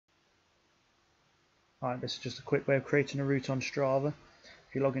Alright, this is just a quick way of creating a route on Strava.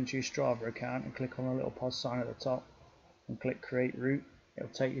 If you log into your Strava account and click on the little pause sign at the top and click create route, it'll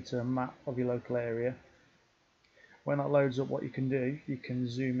take you to a map of your local area. When that loads up, what you can do, you can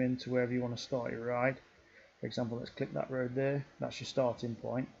zoom in to wherever you want to start your ride. For example, let's click that road there, that's your starting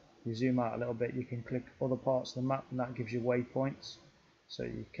point. You zoom out a little bit, you can click other parts of the map and that gives you waypoints. So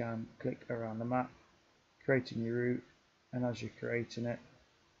you can click around the map, creating your route, and as you're creating it,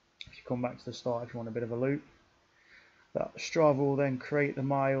 if you come back to the start if you want a bit of a loop, that Strava will then create the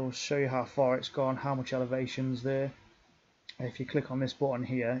miles, show you how far it's gone, how much elevation's there. And if you click on this button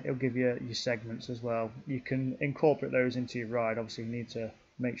here, it'll give you your segments as well. You can incorporate those into your ride. Obviously you need to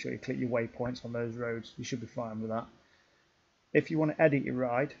make sure you click your waypoints on those roads. You should be fine with that. If you want to edit your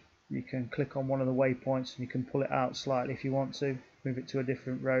ride, you can click on one of the waypoints and you can pull it out slightly if you want to, move it to a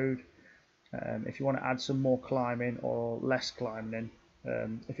different road. If you want to add some more climbing or less climbing in,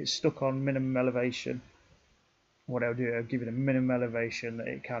 if it's stuck on minimum elevation, what I'll do, it'll give it a minimum elevation that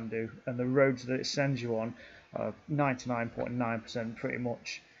it can do, and the roads that it sends you on are 99.9% pretty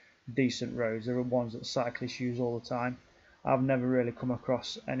much decent roads. There are ones that cyclists use all the time. I've never really come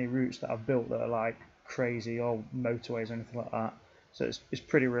across any routes that I've built that are like crazy or motorways or anything like that, so it's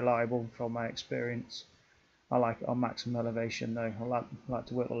pretty reliable from my experience. I like it on maximum elevation though. I like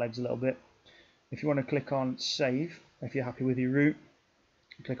to work the legs a little bit. If you want to click on save, if you're happy with your route,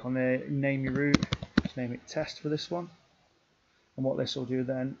 click on there, name your route, just name it test for this one. And what this will do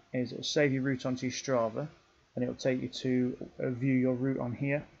then is it will save your route onto your Strava and it will take you to view your route on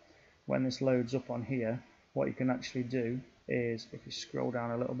here. When this loads up on here, what you can actually do is, if you scroll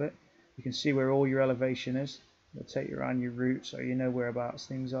down a little bit, you can see where all your elevation is. It'll take you around your route so you know whereabouts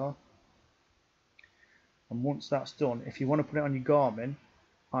things are. And once that's done, if you want to put it on your Garmin,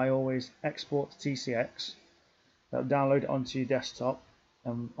 I always export to TCX. I'll download it onto your desktop,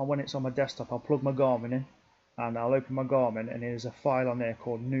 and when it's on my desktop I'll plug my Garmin in and I'll open my Garmin, and there's a file on there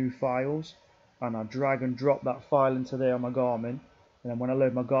called new files, and I'll drag and drop that file into there on my Garmin, and then when I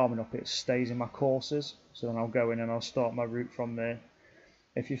load my Garmin up it stays in my courses, so then I'll go in and I'll start my route from there.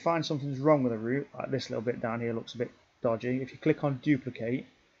 If you find something's wrong with a route, like this little bit down here looks a bit dodgy, if you click on duplicate,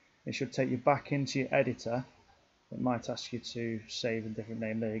 it should take you back into your editor. It might ask you to save a different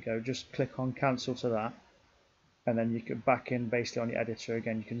name. There you go. Just click on cancel to that, and then you can back in basically on your editor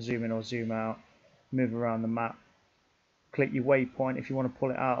again. You can zoom in or zoom out, move around the map, click your waypoint. If you want to pull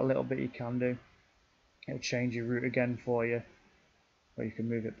it out a little bit, you can do. It'll change your route again for you, or you can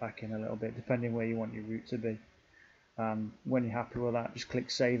move it back in a little bit depending where you want your route to be. When you're happy with that, just click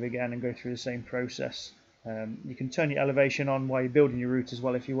save again and go through the same process. You can turn your elevation on while you're building your route as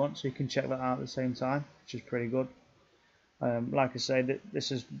well if you want, so you can check that out at the same time, which is pretty good. Like I say,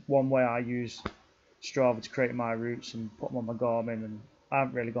 this is one way I use Strava to create my routes and put them on my Garmin, and I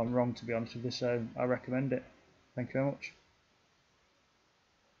haven't really gone wrong, to be honest with you, so I recommend it. Thank you very much.